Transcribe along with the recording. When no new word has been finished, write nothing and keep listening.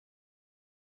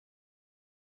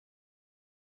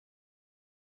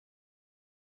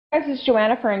Hi, this is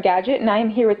Joanna for Engadget, and I am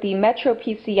here with the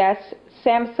MetroPCS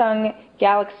Samsung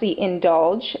Galaxy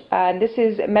Indulge. This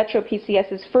is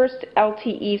MetroPCS's first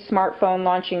LTE smartphone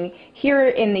launching here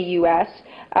in the U.S.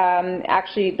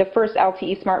 Actually, the first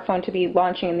LTE smartphone to be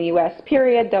launching in the U.S.,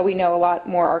 period, though we know a lot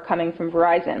more are coming from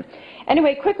Verizon.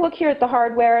 Anyway, quick look here at the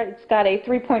hardware. It's got a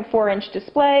 3.4-inch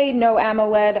display, no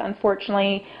AMOLED,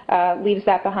 unfortunately, leaves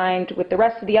that behind with the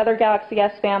rest of the other Galaxy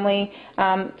S family.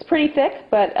 It's pretty thick,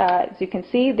 but as you can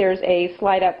see, there's a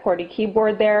slide-up QWERTY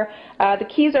keyboard there. The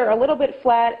keys are a little bit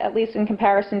flat, at least in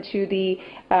comparison to the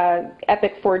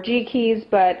Epic 4G keys,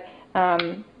 but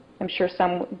I'm sure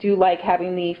some do like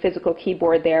having the physical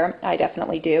keyboard there. I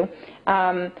definitely do.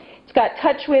 It's got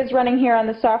TouchWiz running here on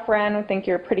the software end. I think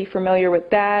you're pretty familiar with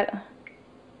that.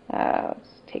 Let's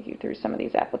take you through some of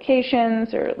these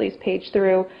applications, or at least page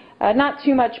through. Not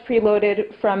too much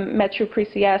preloaded from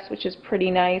MetroPCS, which is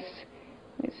pretty nice.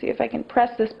 Let me see if I can press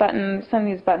this button. Some of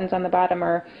these buttons on the bottom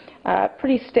are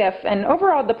pretty stiff, and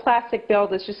overall the plastic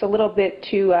build is just a little bit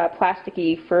too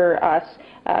plasticky for us.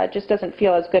 Just doesn't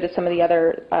feel as good as some of the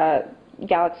other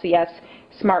Galaxy S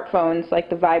smartphones like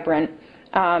the Vibrant.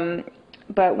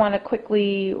 But want to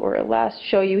quickly or last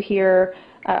show you here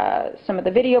some of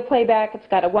the video playback. It's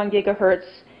got a 1 gigahertz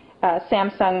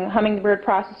Samsung Hummingbird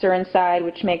processor inside,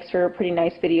 which makes for a pretty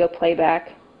nice video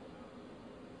playback.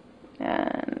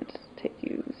 And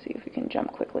see if we can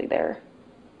jump quickly there.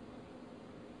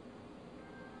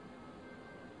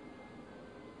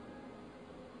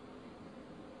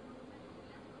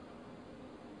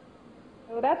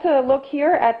 So that's a look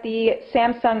here at the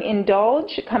Samsung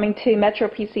Indulge, coming to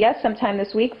MetroPCS sometime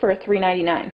this week for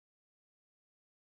 $399.